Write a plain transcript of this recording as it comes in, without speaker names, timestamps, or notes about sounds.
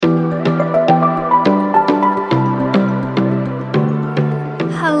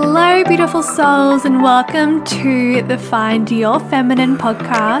beautiful souls, and welcome to the Find Your Feminine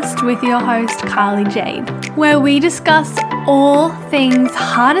podcast with your host, Carly Jade, where we discuss all things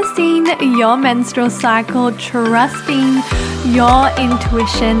harnessing your menstrual cycle, trusting your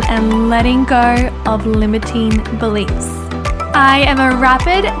intuition, and letting go of limiting beliefs. I am a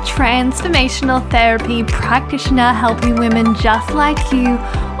rapid transformational therapy practitioner helping women just like you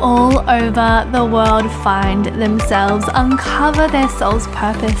all over the world find themselves, uncover their soul's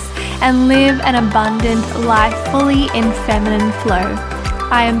purpose, and live an abundant life fully in feminine flow.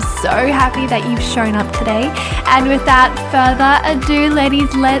 I am so happy that you've shown up today. And without further ado,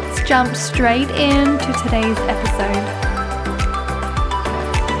 ladies, let's jump straight into today's episode.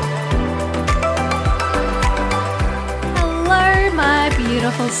 My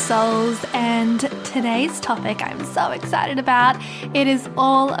beautiful souls, and today's topic I'm so excited about. It is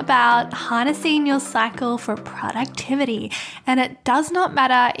all about harnessing your cycle for productivity, and it does not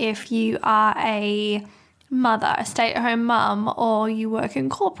matter if you are a mother, a stay-at-home mum, or you work in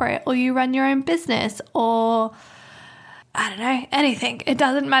corporate, or you run your own business, or I don't know, anything. It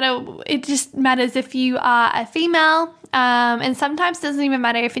doesn't matter. It just matters if you are a female. And sometimes it doesn't even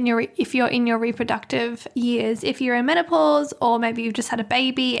matter if you're in your reproductive years. If you're in menopause, or maybe you've just had a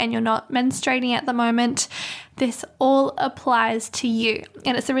baby and you're not menstruating at the moment, this all applies to you.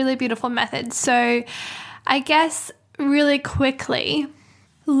 And it's a really beautiful method. So I guess really quickly,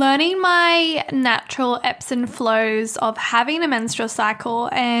 learning my natural ebbs and flows of having a menstrual cycle,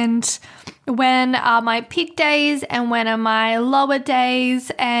 and when are my peak days and when are my lower days,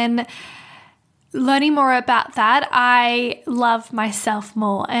 and learning more about that, I love myself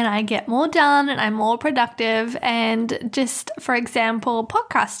more and I get more done and I'm more productive. And just, for example,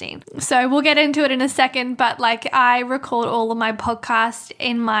 podcasting. So we'll get into it in a second, but like I record all of my podcasts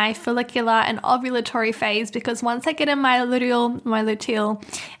in my follicular and ovulatory phase, because once I get in my luteal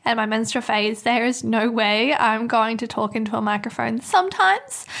and my menstrual phase, there is no way I'm going to talk into a microphone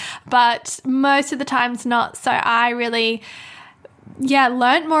sometimes, but most of the times not. So I really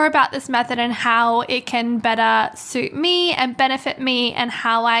learned more about this method and how it can better suit me and benefit me, and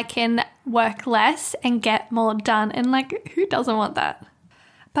how I can work less and get more done. And like, who doesn't want that?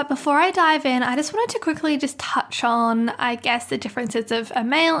 But before I dive in, I just wanted to quickly just touch on, I guess, the differences of a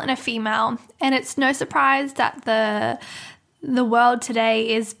male and a female. And it's no surprise that the world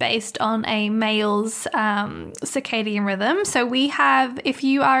today is based on a male's circadian rhythm. So we have, if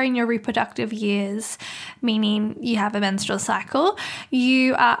you are in your reproductive years, meaning you have a menstrual cycle,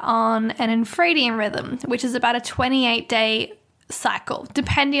 you are on an infradian rhythm, which is about a 28-day cycle.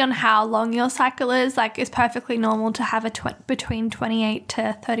 Depending on how long your cycle is, like it's perfectly normal to have between 28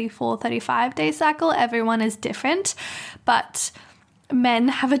 to 34, 35-day cycle. Everyone is different, but men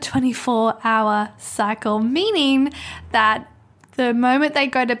have a 24-hour cycle, meaning that the moment they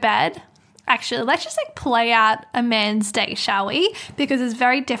go to bed, actually, let's just like play out a man's day, shall we? Because it's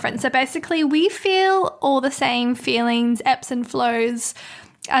very different. So basically, we feel all the same feelings, ebbs and flows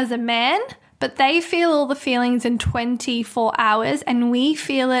as a man, but they feel all the feelings in 24 hours and we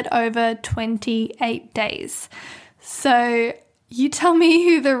feel it over 28 days. So you tell me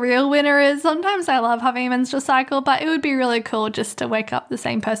who the real winner is. Sometimes I love having a menstrual cycle, but it would be really cool just to wake up the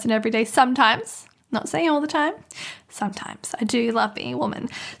same person every day sometimes. Not saying all the time. Sometimes. I do love being a woman.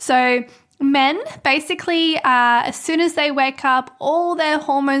 So men, basically, as soon as they wake up, all their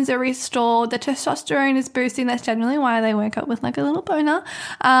hormones are restored. The testosterone is boosting. That's generally why they wake up with like a little boner.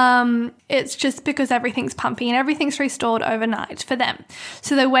 It's just because everything's pumping and everything's restored overnight for them.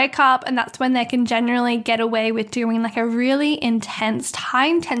 So they wake up, and that's when they can generally get away with doing like a really intense, high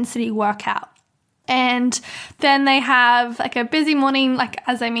intensity workout. And then they have like a busy morning, like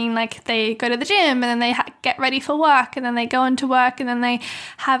they go to the gym and then they get ready for work, and then they go into work, and then they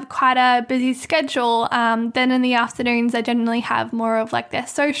have quite a busy schedule. Then in the afternoons, they generally have more of like their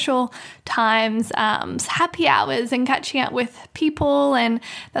social times, happy hours and catching up with people. And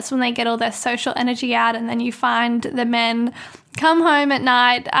that's when they get all their social energy out. And then you find the men come home at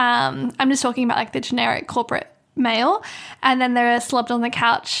night. I'm just talking about like the generic corporate male, and then they're slumped on the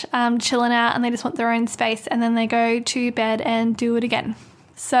couch chilling out, and they just want their own space, and then they go to bed and do it again.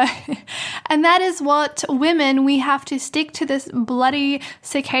 So, and that is what women, we have to stick to this bloody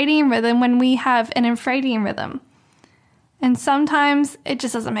circadian rhythm when we have an infradian rhythm. And sometimes it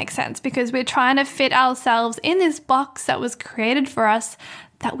just doesn't make sense, because we're trying to fit ourselves in this box that was created for us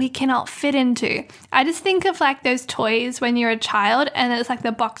that we cannot fit into. I just think of like those toys when you're a child, and it's like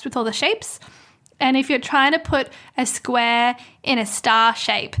the box with all the shapes. And if you're trying to put a square in a star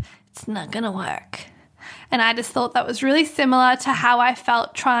shape, it's not going to work. And I just thought that was really similar to how I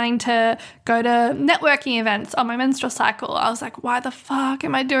felt trying to go to networking events on my menstrual cycle. I was like, why the fuck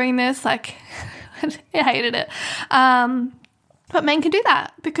am I doing this? Like, I hated it. But men can do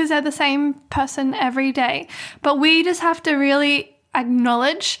that because they're the same person every day. But we just have to really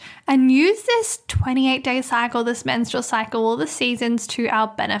acknowledge and use this 28-day cycle, this menstrual cycle, all the seasons to our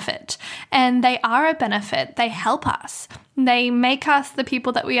benefit. And they are a benefit. They help us. They make us the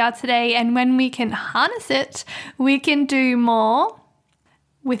people that we are today. And when we can harness it, we can do more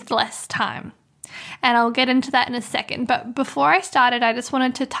with less time. And I'll get into that in a second. But before I started, I just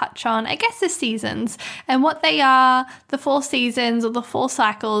wanted to touch on, I guess, the seasons and what they are, the 4 seasons or the 4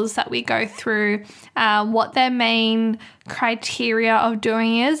 cycles that we go through, what their main criteria of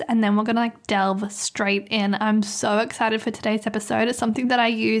doing is, and then we're going to delve straight in. I'm so excited for today's episode. It's something that I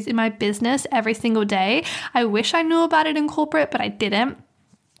use in my business every single day. I wish I knew about it in corporate, but I didn't.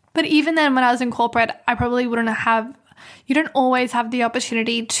 But even then, when I was in corporate, I probably you don't always have the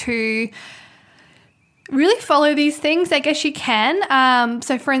opportunity to really follow these things. I guess you can.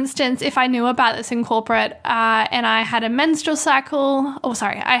 So for instance, if I knew about this in corporate and I had a menstrual cycle,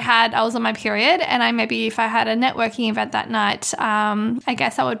 I was on my period, and if I had a networking event that night, I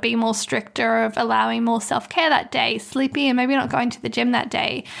guess I would be more stricter of allowing more self-care that day, sleeping and maybe not going to the gym that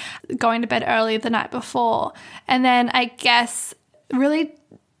day, going to bed early the night before. And then I guess really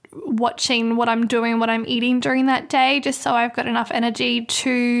watching what I'm doing, what I'm eating during that day, just so I've got enough energy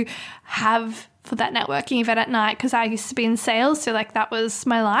to have for that networking event at night, because I used to be in sales, so that was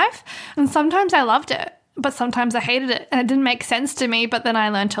my life. And sometimes I loved it, but sometimes I hated it, and it didn't make sense to me. But then I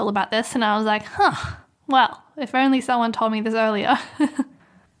learned all about this, and I was like, well, if only someone told me this earlier.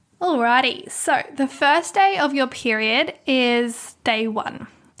 Alrighty, so the first day of your period is day 1.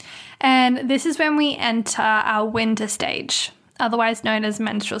 And this is when we enter our winter stage, otherwise known as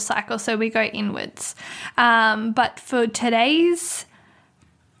menstrual cycle. So we go inwards. But for today's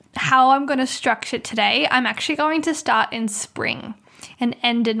how I'm going to structure today, I'm actually going to start in spring and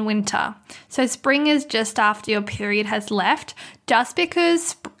end in winter. So spring is just after your period has left, just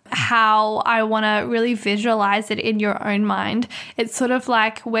because how I want to really visualize it in your own mind. It's sort of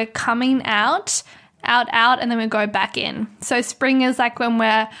like we're coming out, and then we go back in. So spring is like when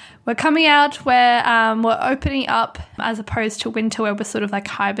we're coming out, we're opening up, as opposed to winter where we're sort of like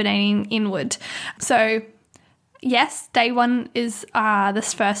hibernating inward. So yes, day 1 is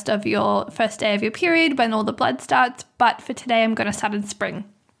this first day of your period when all the blood starts. But for today, I'm going to start in spring,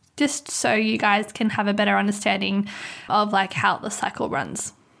 just so you guys can have a better understanding of how the cycle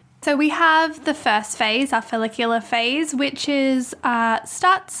runs. So we have the first phase, our follicular phase, which is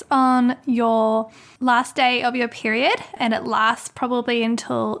starts on your last day of your period, and it lasts probably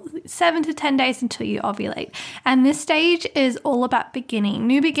until 7 to 10 days until you ovulate. And this stage is all about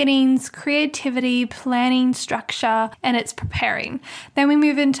new beginnings, creativity, planning, structure, and it's preparing. Then we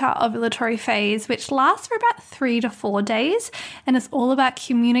move into our ovulatory phase, which lasts for about 3 to 4 days, and it's all about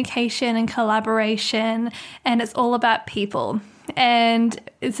communication and collaboration, and it's all about people. And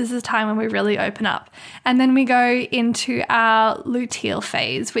this is a time when we really open up. And then we go into our luteal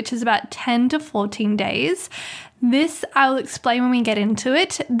phase, which is about 10 to 14 days. This I'll explain when we get into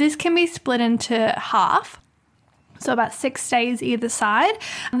it. This can be split into half. So about 6 days either side.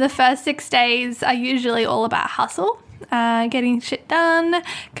 The first 6 days are usually all about hustle. Getting shit done,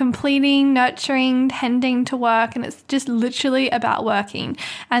 completing, nurturing, tending to work, and it's just literally about working.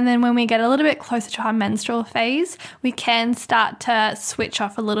 And then when we get a little bit closer to our menstrual phase, we can start to switch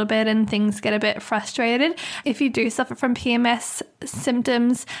off a little bit and things get a bit frustrated. If you do suffer from PMS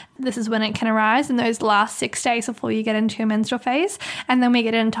symptoms, this is when it can arise in those last 6 days before you get into your menstrual phase. And then we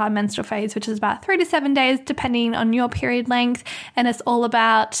get into our menstrual phase, which is about 3 to 7 days, depending on your period length. And it's all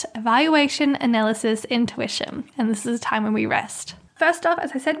about evaluation, analysis, intuition. And this is a time when we rest. First off,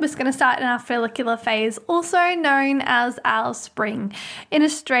 as I said, we're going to start in our follicular phase, also known as our spring. In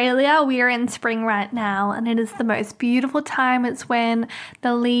Australia, we are in spring right now, and it is the most beautiful time. It's when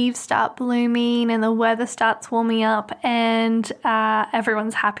the leaves start blooming and the weather starts warming up, and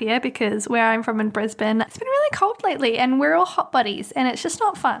everyone's happier, because where I'm from in Brisbane, it's been really cold lately and we're all hot buddies and it's just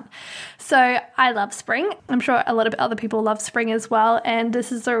not fun. So I love spring. I'm sure a lot of other people love spring as well, and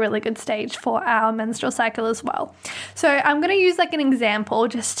this is a really good stage for our menstrual cycle as well. So I'm going to use an example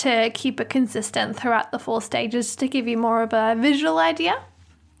just to keep it consistent throughout the 4 stages to give you more of a visual idea.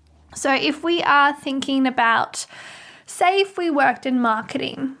 So if we are thinking about, say if we worked in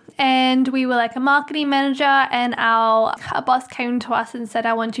marketing and we were like a marketing manager, and our boss came to us and said,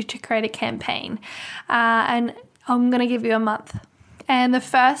 I want you to create a campaign and I'm going to give you a month. And the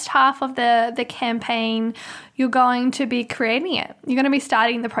first half of the campaign, you're going to be creating it. You're going to be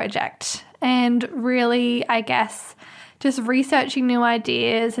starting the project and really, I guess, just researching new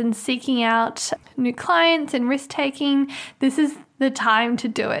ideas and seeking out new clients and risk-taking. This is the time to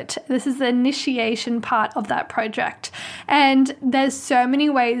do it. This is the initiation part of that project. And there's so many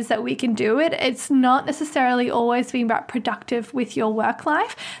ways that we can do it. It's not necessarily always being about productive with your work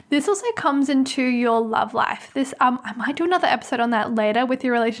life. This also comes into your love life. This I might do another episode on that later with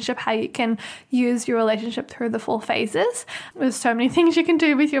your relationship, how you can use your relationship through the 4 phases. There's so many things you can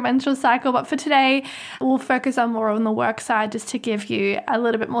do with your menstrual cycle, but for today, we'll focus on more on the work side just to give you a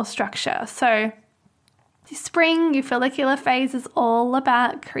little bit more structure. So spring, your follicular phase is all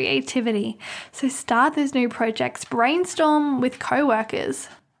about creativity. So start those new projects, brainstorm with co-workers,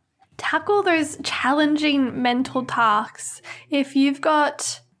 tackle those challenging mental tasks. If you've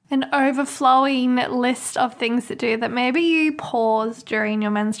got an overflowing list of things to do that maybe you paused during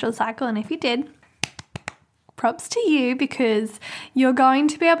your menstrual cycle, and if you did, props to you, because you're going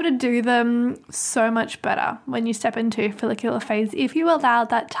to be able to do them so much better when you step into follicular phase if you allow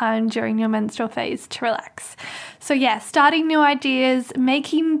that time during your menstrual phase to relax. So yeah, starting new ideas,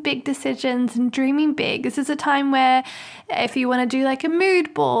 making big decisions and dreaming big. This is a time where if you want to do like a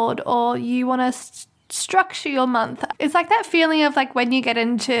mood board or you want to structure your month. It's like that feeling of like when you get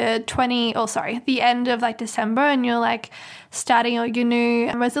into the end of like December and you're like starting all your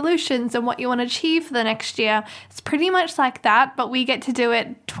new resolutions and what you want to achieve for the next year. It's pretty much like that, but we get to do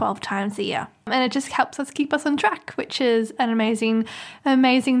it 12 times a year. And it just helps us keep us on track, which is an amazing,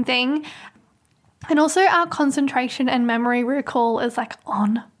 amazing thing. And also our concentration and memory recall is like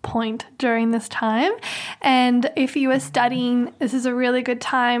on point during this time. And if you are studying, this is a really good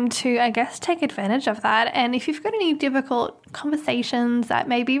time to, I guess, take advantage of that. And if you've got any difficult conversations that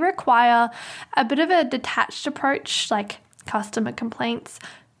maybe require a bit of a detached approach, like customer complaints,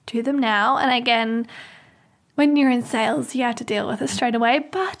 do them now. And again, when you're in sales, you have to deal with it straight away.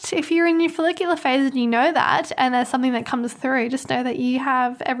 But if you're in your follicular phase and you know that, and there's something that comes through, just know that you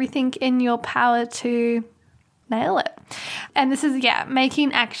have everything in your power to nail it. And this is,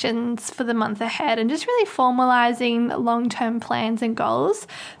 making actions for the month ahead and just really formalizing long-term plans and goals.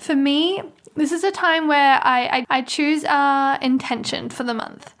 For me, this is a time where I choose intention for the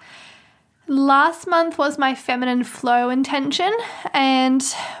month. Last month was my feminine flow intention, and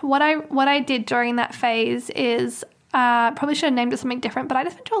what I did during that phase is probably should have named it something different, but I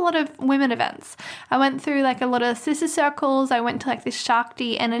just went to a lot of women events. I went through like a lot of sister circles. I went to like this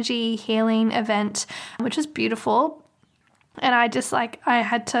Shakti energy healing event, which was beautiful. And I just I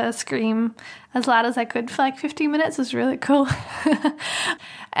had to scream as loud as I could for like 15 minutes. It was really cool.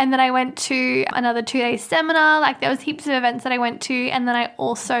 And then I went to another 2-day seminar. Like there was heaps of events that I went to. And then I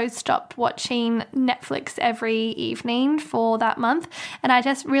also stopped watching Netflix every evening for that month. And I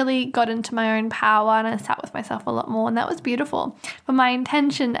just really got into my own power and I sat with myself a lot more. And that was beautiful. But my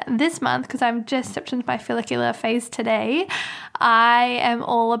intention this month, because I'm just stepped into my follicular phase today, I am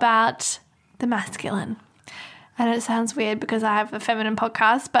all about the masculine. And it sounds weird because I have a feminine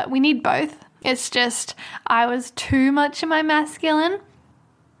podcast, but we need both. It's just I was too much in my masculine.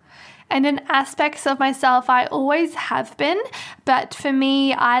 And in aspects of myself, I always have been. But for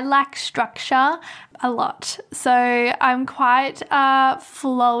me, I lack structure a lot. So I'm quite a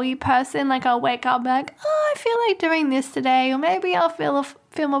flowy person. Like I'll wake up like, I feel like doing this today. Or maybe I'll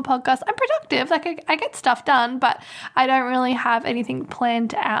film a podcast. I'm productive. Like I get stuff done, but I don't really have anything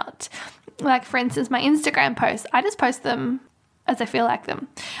planned out. Like for instance, my Instagram posts, I just post them as I feel like them.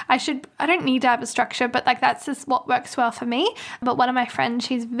 I don't need to have a structure, but like that's just what works well for me. But one of my friends,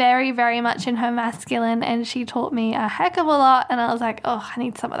 she's very, very much in her masculine and she taught me a heck of a lot. And I was like, I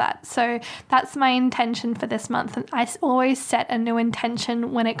need some of that. So that's my intention for this month. And I always set a new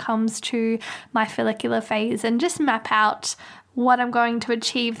intention when it comes to my follicular phase and just map out what I'm going to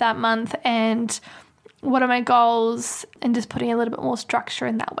achieve that month and what are my goals and just putting a little bit more structure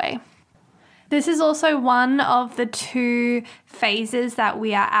in that way. This is also one of the 2 phases that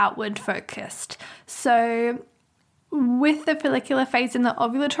we are outward focused. So with the follicular phase and the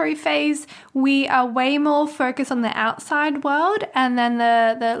ovulatory phase, we are way more focused on the outside world, and then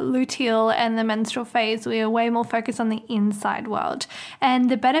the luteal and the menstrual phase, we are way more focused on the inside world. And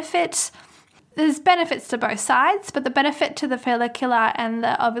there's benefits to both sides, but the benefit to the follicular and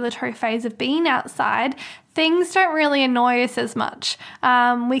the ovulatory phase of being outside, things don't really annoy us as much.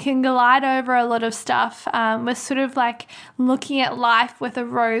 We can glide over a lot of stuff. We're sort of like looking at life with a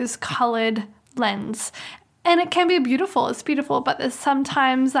rose-colored lens. And it can be beautiful. It's beautiful. But there's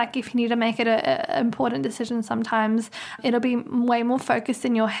sometimes, like, if you need to make it an important decision, sometimes it'll be way more focused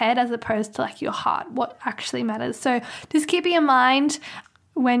in your head as opposed to like your heart, what actually matters. So just keep it in mind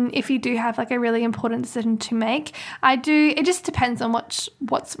if you do have like a really important decision to make. It just depends on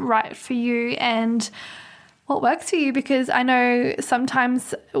what's right for you and what works for you, because I know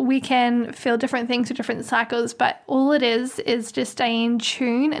sometimes we can feel different things with different cycles, but all it is just staying in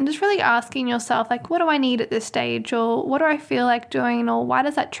tune and just really asking yourself, like, what do I need at this stage, or what do I feel like doing, or why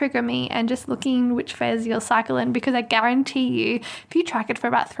does that trigger me, and just looking which phase you'll cycle in, because I guarantee you, if you track it for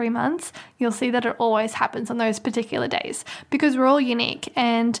about 3 months, you'll see that it always happens on those particular days, because we're all unique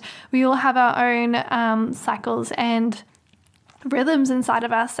and we all have our own cycles and rhythms inside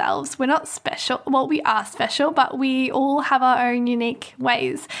of ourselves. We're not special. Well, we are special, but we all have our own unique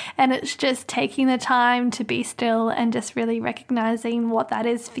ways. And it's just taking the time to be still and just really recognizing what that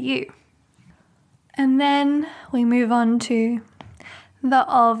is for you. And then we move on to the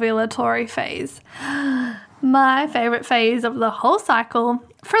ovulatory phase. My favorite phase of the whole cycle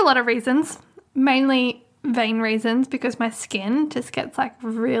for a lot of reasons, mainly vain reasons, because my skin just gets like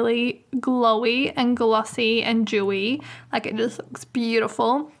really glowy and glossy and dewy. Like, it just looks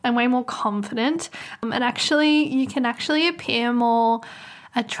beautiful and way more confident. And actually, you can actually appear more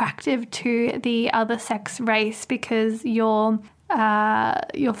attractive to the other sex race because your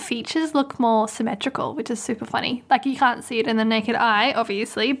features look more symmetrical, which is super funny. Like, you can't see it in the naked eye,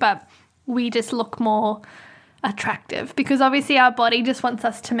 obviously, but we just look more attractive because obviously our body just wants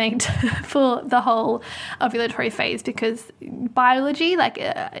us to mate for the whole ovulatory phase, because biology, like,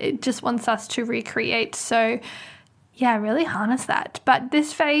 it just wants us to recreate. So yeah, really harness that. But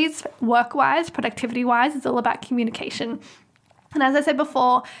this phase, work-wise, productivity-wise, is all about communication. And as I said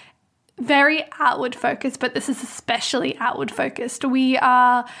before, very outward focused, but this is especially outward focused. We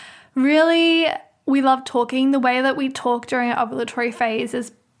love talking. The way that we talk during our ovulatory phase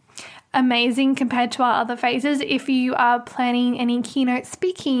is amazing compared to our other phases. If you are planning any keynote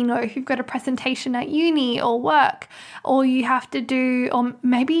speaking, or if you've got a presentation at uni or work, or you have to do, or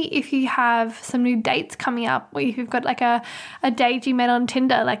maybe if you have some new dates coming up, or if you've got like a date you met on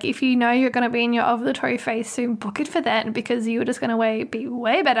Tinder, like if you know you're going to be in your ovulatory phase soon, book it for then, because you're just going to be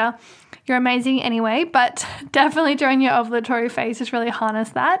way better. You're amazing anyway, but definitely during your ovulatory phase, just really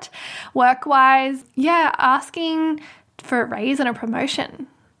harness that. Work-wise, yeah, asking for a raise and a promotion.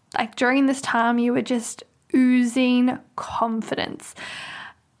 Like, during this time, you were just oozing confidence.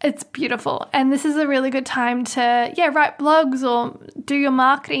 It's beautiful. And this is a really good time to, write blogs or do your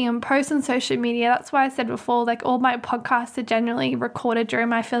marketing and post on social media. That's why I said before, like, all my podcasts are generally recorded during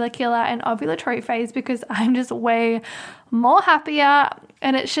my follicular and ovulatory phase, because I'm just way more happier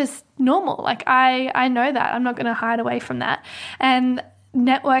and it's just normal. Like, I know that. I'm not going to hide away from that. And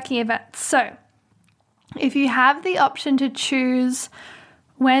networking events. So if you have the option to choose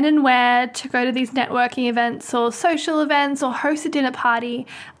when and where to go to these networking events or social events, or host a dinner party,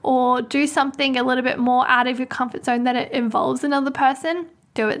 or do something a little bit more out of your comfort zone that it involves another person,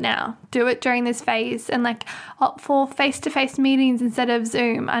 do it now. Do it during this phase, and like opt for face-to-face meetings instead of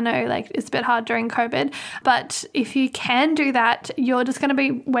Zoom. I know, like, it's a bit hard during COVID, but if you can do that, you're just going to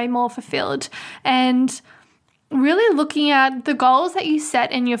be way more fulfilled. And really looking at the goals that you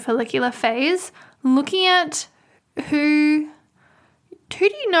set in your follicular phase, looking at who do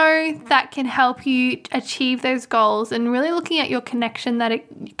you know that can help you achieve those goals, and really looking at your connections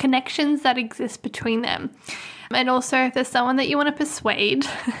that exist between them. And also, if there's someone that you want to persuade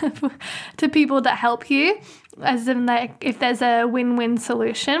to people that help you, as in, like, if there's a win-win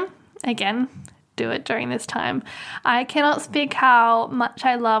solution, again, do it during this time. I cannot speak how much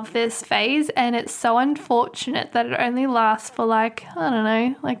I love this phase, and it's so unfortunate that it only lasts for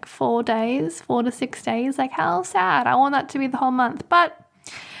 4 to 6 days. Like, how sad. I want that to be the whole month, but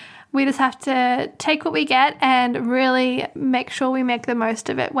we just have to take what we get and really make sure we make the most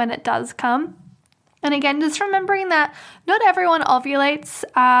of it when it does come. And again, just remembering that not everyone ovulates.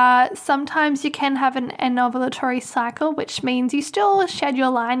 Sometimes you can have an anovulatory cycle, which means you still shed your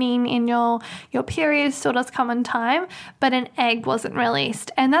lining in your period still does come in time, but an egg wasn't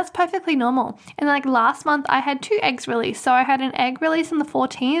released. And that's perfectly normal. And like last month, I had 2 eggs released. So I had an egg release on the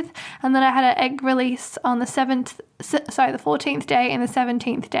 14th, and then I had an egg release on the 14th day and the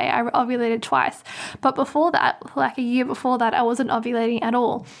 17th day. I ovulated twice. But before that, like a year before that, I wasn't ovulating at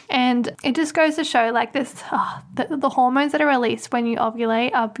all. And it just goes to show, like, this, the hormones that are released when you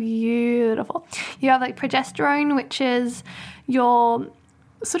ovulate are beautiful. You have like progesterone, which is your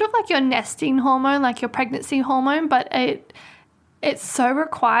sort of like your nesting hormone, like your pregnancy hormone, but it's so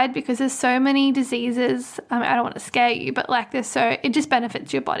required because there's so many diseases. I don't want to scare you, but like it just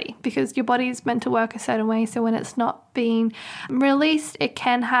benefits your body because your body is meant to work a certain way. So when it's not being released, it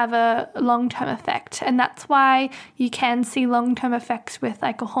can have a long-term effect. And that's why you can see long-term effects with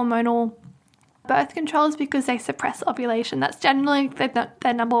like a hormonal birth controls because they suppress ovulation. That's generally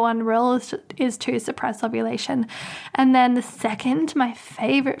their number one rule is to suppress ovulation. And then the second, my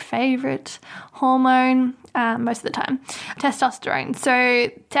favorite hormone, most of the time, testosterone. So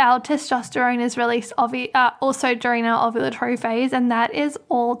our testosterone is released also during our ovulatory phase, and that is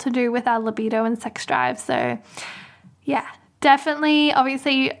all to do with our libido and sex drive. So yeah, definitely,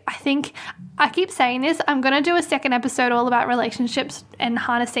 obviously, I keep saying this, I'm going to do a second episode all about relationships and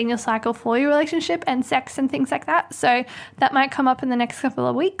harnessing your cycle for your relationship and sex and things like that. So that might come up in the next couple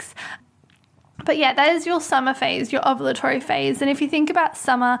of weeks. But yeah, that is your summer phase, your ovulatory phase. And if you think about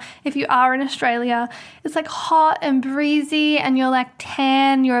summer, if you are in Australia, it's like hot and breezy and you're like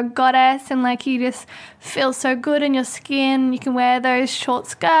tan, you're a goddess and like you just feel so good in your skin. You can wear those short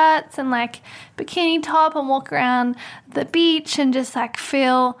skirts and like bikini top and walk around the beach and just like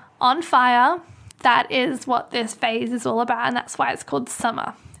feel on fire. That is what this phase is all about, and that's why it's called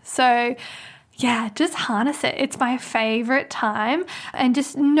summer. So yeah, just harness it. It's my favorite time. And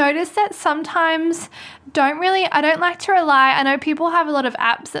just notice that sometimes I don't like to rely. I know people have a lot of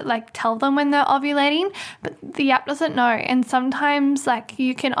apps that like tell them when they're ovulating, but the app doesn't know. And sometimes like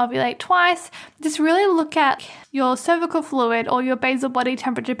you can ovulate twice. Just really look at your cervical fluid or your basal body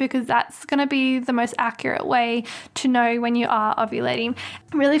temperature because that's going to be the most accurate way to know when you are ovulating.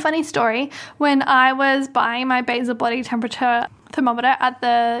 Really funny story. When I was buying my basal body temperature thermometer at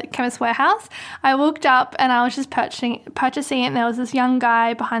the Chemist Warehouse, I walked up and I was just purchasing it, and there was this young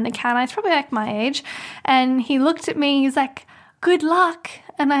guy behind the counter. He's probably like my age, and he looked at me. He's like, "Good luck."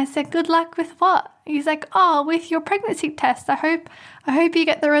 And I said, "Good luck with what?" He's like, "Oh, with your pregnancy test. I hope you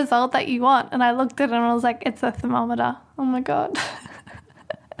get the result that you want." And I looked at him and I was like, "It's a thermometer." Oh my god.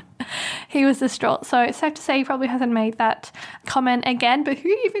 He was distraught. So it's safe to say he probably hasn't made that comment again, but who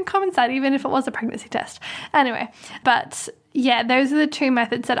even comments that, even if it was a pregnancy test? Anyway, but yeah, those are the two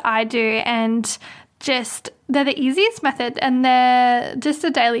methods that I do, and they're the easiest method, and they're just a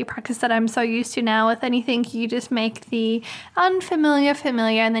daily practice that I'm so used to now. With anything, you just make the unfamiliar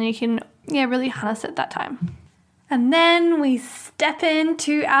familiar, and then you can really harness it that time. And then we step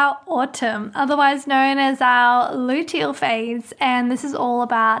into our autumn, otherwise known as our luteal phase. And this is all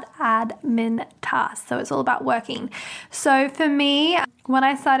about admin tasks. So it's all about working. So for me, when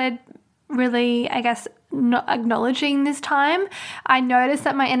I started really, not acknowledging this time, I noticed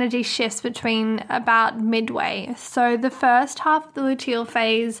that my energy shifts between about midway. So the first half of the luteal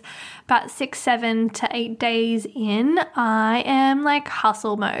phase, about 6, 7 to 8 days in, I am like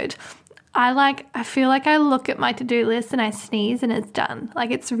hustle mode. I feel like I look at my to-do list and I sneeze and it's done.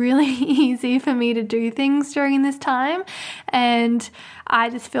 Like it's really easy for me to do things during this time, and I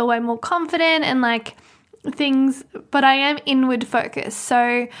just feel way more confident and like things, but I am inward focused.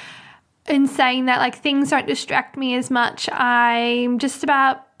 So in saying that, like things don't distract me as much. I'm just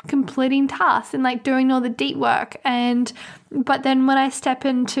about completing tasks and like doing all the deep work. But then when I step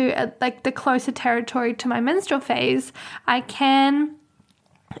into like the closer territory to my menstrual phase,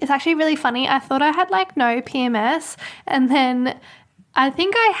 it's actually really funny. I thought I had like no PMS, and then I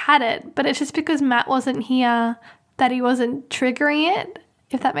think I had it, but it's just because Matt wasn't here that he wasn't triggering it,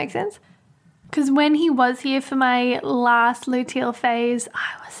 if that makes sense. Because when he was here for my last luteal phase,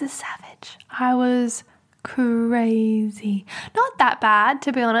 I was a savage. I was crazy. Not that bad,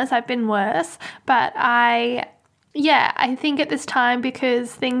 to be honest. I've been worse, but I think at this time,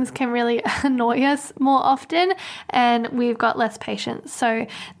 because things can really annoy us more often and we've got less patience. So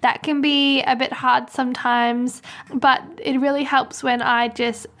that can be a bit hard sometimes, but it really helps when I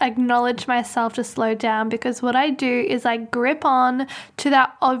just acknowledge myself to slow down, because what I do is I grip on to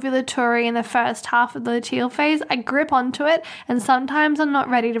that ovulatory in the first half of the luteal phase. I grip onto it, and sometimes I'm not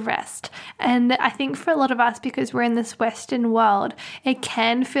ready to rest. And I think for a lot of us, because we're in this Western world, it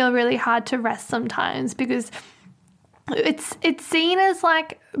can feel really hard to rest sometimes, because it's seen as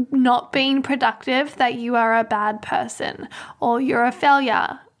like not being productive, that you are a bad person or you're a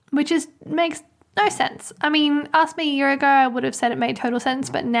failure, which makes no sense. I mean, ask me a year ago, I would have said it made total sense,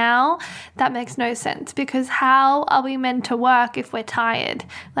 but now that makes no sense, because how are we meant to work if we're tired?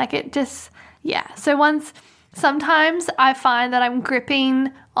 Like it just, So sometimes I find that I'm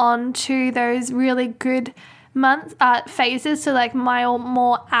gripping onto those really good phases, so like my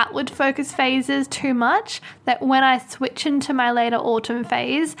more outward focused phases too much, that when I switch into my later autumn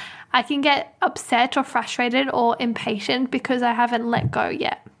phase, I can get upset or frustrated or impatient because I haven't let go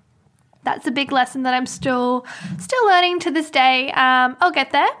yet. That's a big lesson that I'm still learning to this day. I'll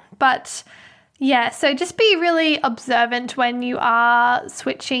get there, but yeah, so just be really observant when you are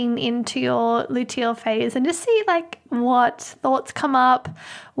switching into your luteal phase and just see like what thoughts come up,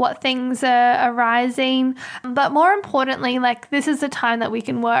 what things are arising. But more importantly, like this is the time that we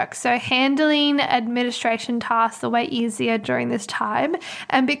can work. So handling administration tasks are way easier during this time.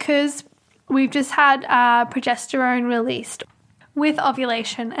 And because we've just had progesterone released with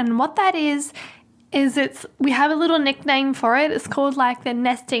ovulation, and what that is we have a little nickname for it. It's called like the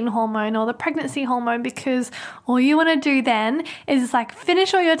nesting hormone or the pregnancy hormone, because all you want to do then is like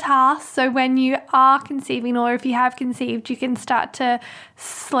finish all your tasks. So when you are conceiving, or if you have conceived, you can start to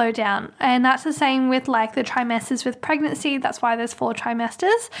slow down. And that's the same with like the trimesters with pregnancy. That's why there's 4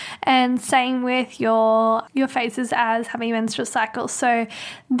 trimesters, and same with your phases as having a menstrual cycle. So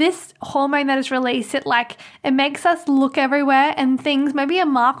this hormone that is released, it makes us look everywhere and things, maybe a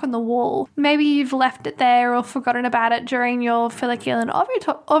mark on the wall, maybe you've left it there or forgotten about it during your follicular and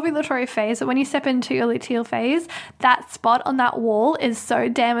ovulatory phase. But when you step into your luteal phase, that spot on that wall is so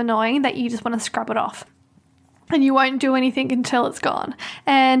damn annoying that you just want to scrub it off. And you won't do anything until it's gone.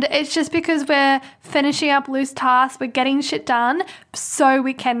 And it's just because we're finishing up loose tasks, we're getting shit done so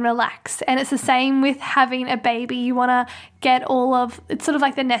we can relax. And it's the same with having a baby. You want to get it's sort of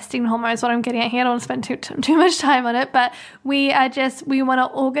like the nesting hormone is what I'm getting at here. I don't want to spend too much time on it, but we want to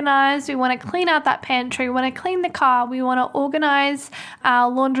organize, we want to clean out that pantry, we want to clean the car, we want to organize our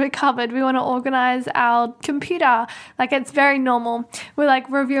laundry cupboard, we want to organize our computer. Like it's very normal. We're like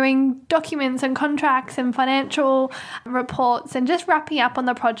reviewing documents and contracts and financial reports and just wrapping up on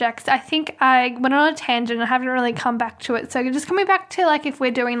the projects. I think I went on a tangent. I haven't really come back to it. So just coming back to like if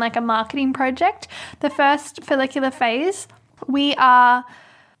we're doing like a marketing project, the first follicular phase, we are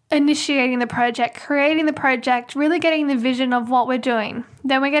initiating the project, creating the project, really getting the vision of what we're doing.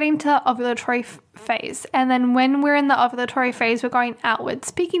 Then we're getting to the ovulatory phase. And then when we're in the ovulatory phase, we're going outward,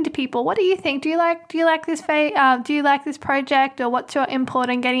 speaking to people. What do you think? Do you like this phase? Do you like this project? Or what's your input,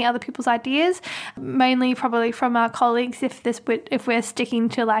 and getting other people's ideas? Mainly probably from our colleagues if we're sticking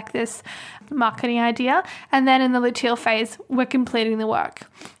to like this marketing idea. And then in the luteal phase, we're completing the work.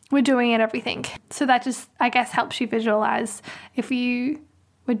 We're doing it, everything. So that just, I guess, helps you visualize if you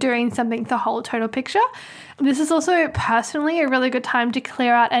were doing something, the whole total picture. This is also personally a really good time to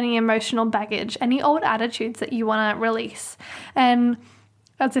clear out any emotional baggage, any old attitudes that you want to release. And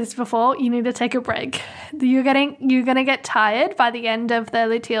as I said before, you need to take a break. You're going to get tired by the end of the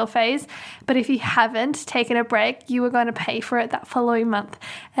luteal phase, but if you haven't taken a break, you are going to pay for it that following month.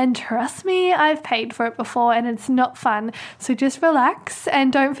 And trust me, I've paid for it before and it's not fun. So just relax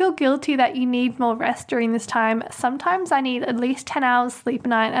and don't feel guilty that you need more rest during this time. Sometimes I need at least 10 hours sleep a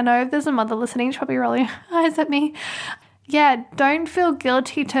night. I know if there's a mother listening, she's probably rolling her eyes at me. Yeah, don't feel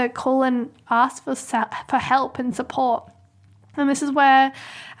guilty to call and ask for help and support. And this is where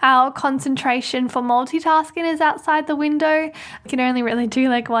our concentration for multitasking is outside the window. We can only really do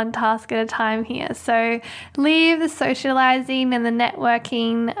like one task at a time here. So leave the socializing and the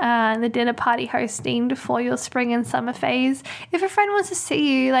networking and the dinner party hosting for your spring and summer phase. If a friend wants to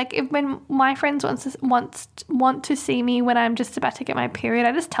see you, like when my friends want to see me when I'm just about to get my period,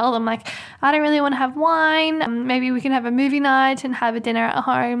 I just tell them like, I don't really want to have wine. Maybe we can have a movie night and have a dinner at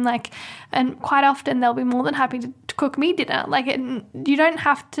home. And quite often they'll be more than happy to cook me dinner. You don't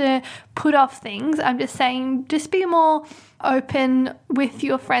have to put off things. I'm just saying, just be more open with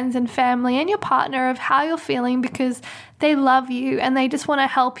your friends and family and your partner of how you're feeling, because they love you and they just want to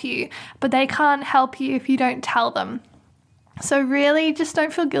help you, but they can't help you if you don't tell them. So really just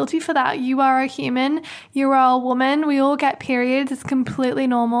don't feel guilty for that. You are a human. You are a woman. We all get periods. It's completely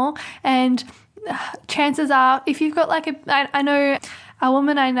normal. And chances are, if you've got I know a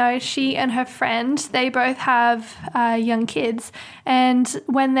woman I know, she and her friend, they both have young kids, and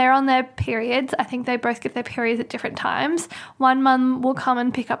when they're on their periods, I think they both get their periods at different times. One mum will come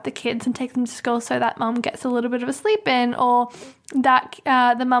and pick up the kids and take them to school so that mum gets a little bit of a sleep in, or that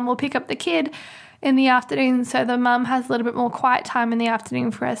the mum will pick up the kid in the afternoon so the mum has a little bit more quiet time in the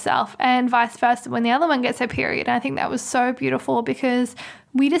afternoon for herself, and vice versa when the other one gets her period. And I think that was so beautiful, because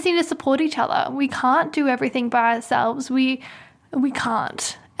we just need to support each other. We can't do everything by ourselves. We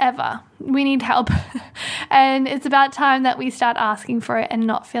can't, ever. We need help. And it's about time that we start asking for it and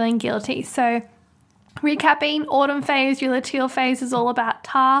not feeling guilty. So recapping, autumn phase, your luteal phase is all about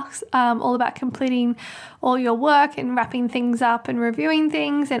tasks, all about completing all your work and wrapping things up and reviewing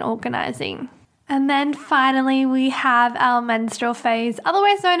things and organizing. And then finally, we have our menstrual phase,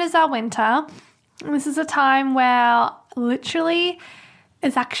 otherwise known as our winter. And this is a time where literally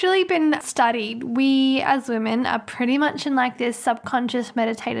It's actually been studied. We as women are pretty much in like this subconscious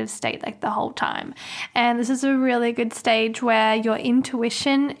meditative state like the whole time. And this is a really good stage where your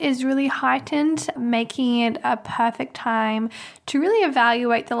intuition is really heightened, making it a perfect time to really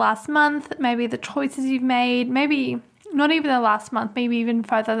evaluate the last month, maybe the choices you've made, maybe not even the last month, maybe even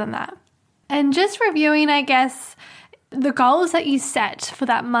further than that. And just reviewing, I guess, the goals that you set for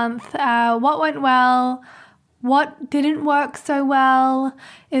that month, what went well, what didn't work so well?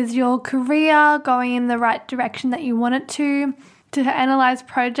 Is your career going in the right direction that you want it to analyze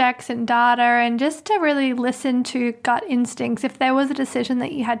projects and data, and just to really listen to gut instincts. If there was a decision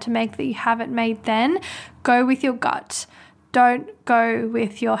that you had to make that you haven't made, then go with your gut. Don't go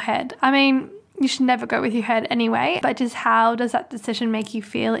with your head. I mean, you should never go with your head anyway, but just how does that decision make you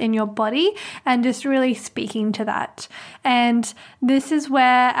feel in your body, and just really speaking to that. And this is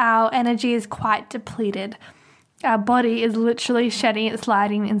where our energy is quite depleted. Our body is literally shedding its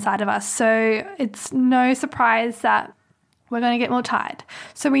lighting inside of us. So it's no surprise that we're going to get more tired.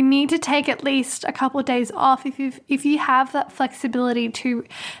 So we need to take at least a couple of days off. If you have that flexibility to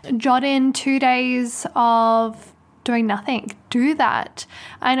jot in 2 days of doing nothing, do that.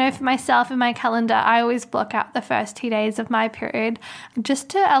 I know for myself in my calendar, I always block out the first 2 days of my period just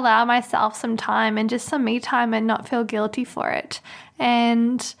to allow myself some time and just some me time and not feel guilty for it.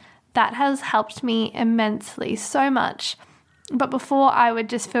 And that has helped me immensely, so much. But before, I would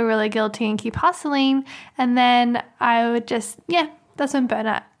just feel really guilty and keep hustling. And then I would just, that's when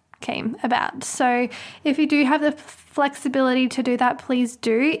burnout came about. So if you do have the flexibility to do that, please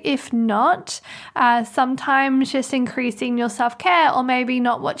do. If not, sometimes just increasing your self-care, or maybe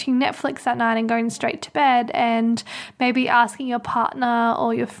not watching Netflix at night and going straight to bed, and maybe asking your partner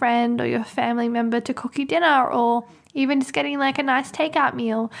or your friend or your family member to cook you dinner, or even just getting like a nice takeout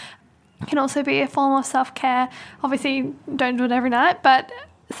meal can also be a form of self-care. Obviously, don't do it every night, but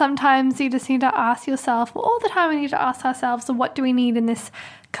sometimes you just need to ask yourself, all the time we need to ask ourselves, what do we need in this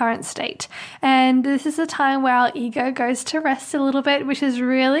current state? And this is a time where our ego goes to rest a little bit, which is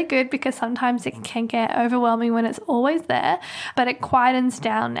really good, because sometimes it can get overwhelming when it's always there, but it quietens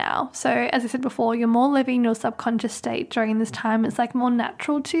down now. So as I said before, you're more living your subconscious state during this time. It's like more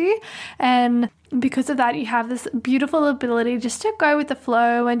natural to you, and because of that, you have this beautiful ability just to go with the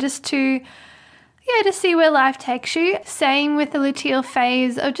flow and just to see where life takes you. Same with the luteal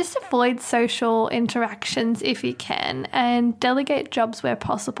phase, of just avoid social interactions if you can, and delegate jobs where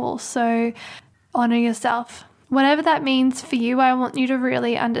possible. So honor yourself. Whatever that means for you, I want you to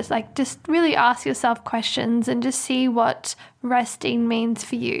really just really ask yourself questions and just see what resting means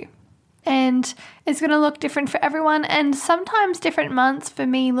for you. And it's going to look different for everyone, and sometimes different months for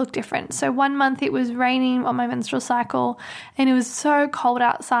me look different. So one month it was raining on my menstrual cycle and it was so cold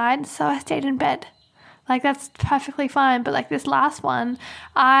outside, so I stayed in bed. Like, that's perfectly fine. But like this last one,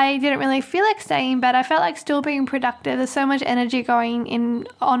 I didn't really feel like staying in bed. I felt like still being productive. There's so much energy going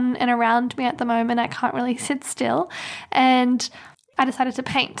on and around me at the moment. I can't really sit still. And I decided to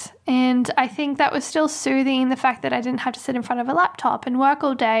paint. And I think that was still soothing, the fact that I didn't have to sit in front of a laptop and work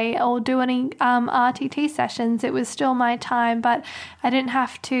all day or do any RTT sessions. It was still my time, but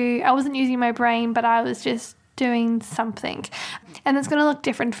I wasn't using my brain, but I was just doing something. And it's going to look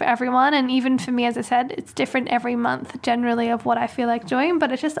different for everyone. And even for me, as I said, it's different every month generally of what I feel like doing,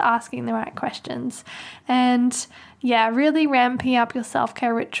 but it's just asking the right questions. And really ramping up your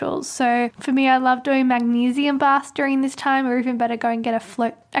self-care rituals. So for me, I love doing magnesium baths during this time, or even better, go and get a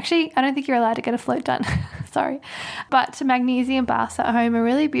float. Actually, I don't think you're allowed to get a float done. Sorry. But magnesium baths at home are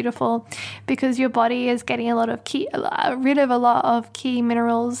really beautiful, because your body is getting rid of a lot of key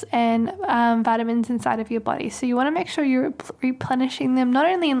minerals and vitamins inside of your body. So you want to make sure you're replenishing them, not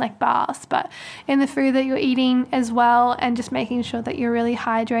only in like baths, but in the food that you're eating as well, and just making sure that you're really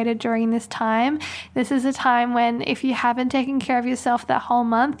hydrated during this time. This is a time when, if you haven't taken care of yourself that whole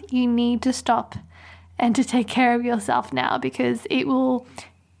month, you need to stop and to take care of yourself now, because it will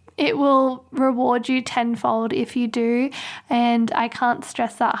reward you tenfold if you do. And I can't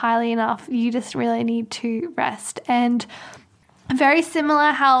stress that highly enough. You just really need to rest. And very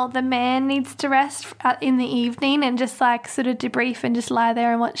similar how the man needs to rest in the evening and just like sort of debrief and just lie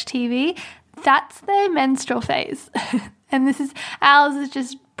there and watch TV. That's their menstrual phase. And ours is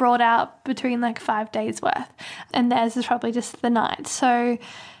just brought out between like 5 days worth, and theirs is probably just the night. So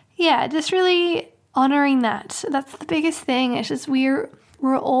just really honoring that. That's the biggest thing. It's just we're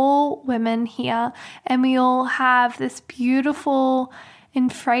all women here, and we all have this beautiful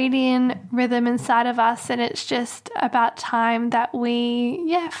infradian rhythm inside of us, and it's just about time that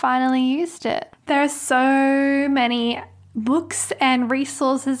we finally used it. There are so many books and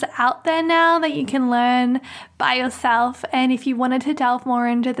resources out there now that you can learn by yourself. And if you wanted to delve more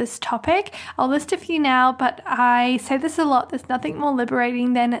into this topic, I'll list a few now, but I say this a lot. There's nothing more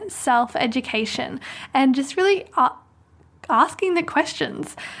liberating than self-education and just really asking the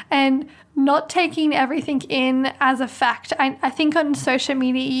questions and not taking everything in as a fact. I think on social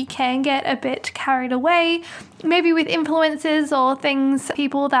media you can get a bit carried away, maybe with influencers or things,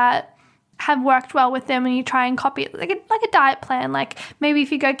 people that have worked well with them, and you try and copy it, like a diet plan. Like maybe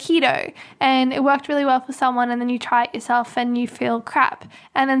if you go keto and it worked really well for someone and then you try it yourself and you feel crap,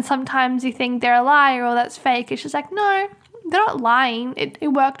 and then sometimes you think they're a liar or that's fake. It's just like, no, they're not lying.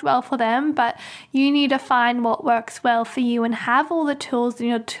 It worked well for them, but you need to find what works well for you and have all the tools in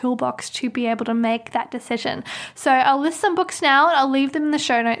your toolbox to be able to make that decision. So I'll list some books now and I'll leave them in the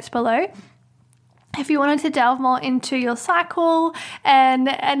show notes below. If you wanted to delve more into your cycle and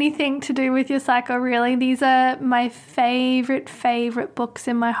anything to do with your cycle, really, these are my favorite books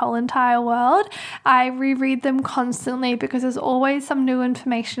in my whole entire world. I reread them constantly because there's always some new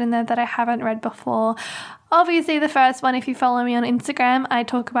information in there that I haven't read before. Obviously, the first one, if you follow me on Instagram, I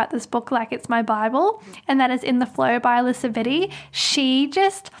talk about this book like it's my Bible, and that is In the Flow by Alyssa Vitti.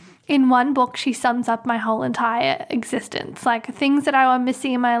 In one book, she sums up my whole entire existence, like things that I were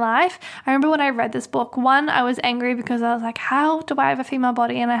missing in my life. I remember when I read this book, one, I was angry because I was like, how do I have a female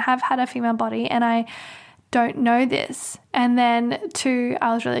body? And I have had a female body and I don't know this. And then two,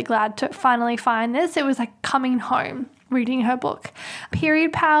 I was really glad to finally find this. It was like coming home, reading her book.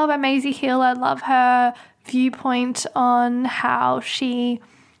 Period Power by Maisie Hill. I love her viewpoint on how she's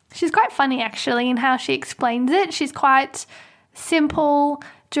quite funny actually in how she explains it. She's quite simple,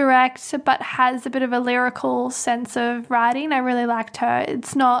 direct, but has a bit of a lyrical sense of writing. I really liked her.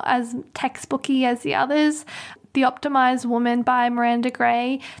 It's not as textbooky as the others. The Optimized Woman by Miranda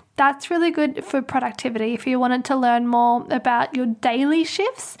Gray. That's really good for productivity if you wanted to learn more about your daily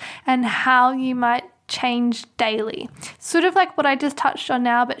shifts and how you might change daily. Sort of like what I just touched on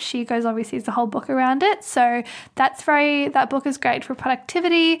now, but she goes obviously is the whole book around it. So that book is great for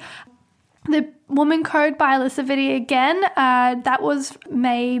productivity. The Woman Code by Alyssa Vitti again, that was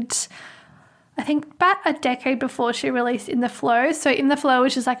made, I think, about a decade before she released In the Flow. So In the Flow,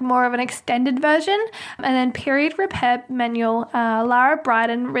 which is like more of an extended version. And then Period Repair Manual, Lara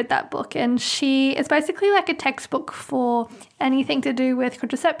Bryden read that book. And it's basically like a textbook for anything to do with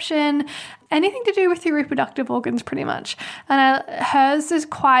contraception, anything to do with your reproductive organs pretty much. And hers is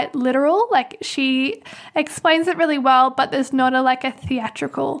quite literal. Like she explains it really well, but there's not a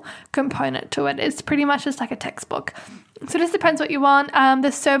theatrical component to it. It's pretty much just like a textbook. So it just depends what you want.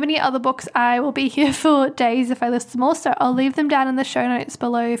 There's so many other books. I will be here for days if I list them all. So I'll leave them down in the show notes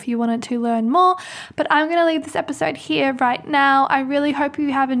below if you wanted to learn more. But I'm going to leave this episode here right now. I really hope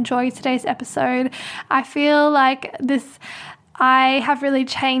you have enjoyed today's episode. I feel like I have really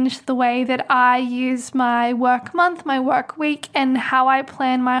changed the way that I use my work month, my work week, and how I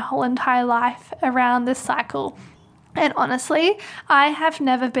plan my whole entire life around this cycle. And honestly, I have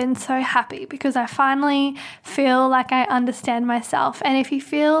never been so happy because I finally feel like I understand myself. And if you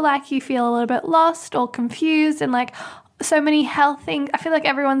feel like you feel a little bit lost or confused and like so many health things, I feel like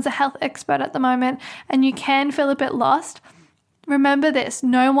everyone's a health expert at the moment and you can feel a bit lost. Remember this,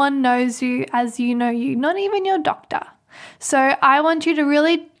 no one knows you as you know you, not even your doctor. So I want you to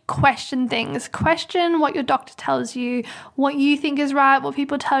really question things. Question what your doctor tells you, what you think is right, what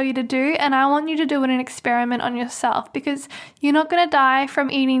people tell you to do, and I want you to do an experiment on yourself because you're not going to die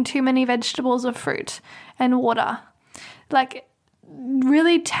from eating too many vegetables or fruit and water. Like,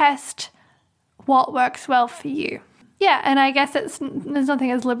 really test what works well for you. Yeah, and I guess there's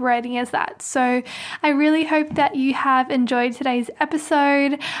nothing as liberating as that. So I really hope that you have enjoyed today's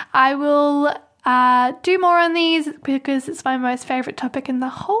episode. I will do more on these because it's my most favorite topic in the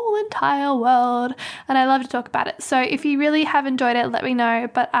whole entire world and I love to talk about it. So if you really have enjoyed it, let me know,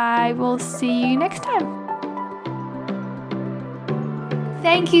 but I will see you next time.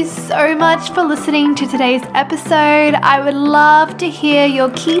 Thank you so much for listening to today's episode. I would love to hear your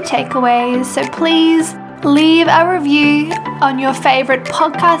key takeaways, so please leave a review on your favorite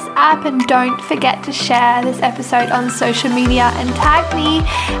podcast app and don't forget to share this episode on social media and tag me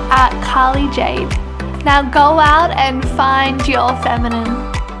at Carly Jade. Now go out and find your feminine.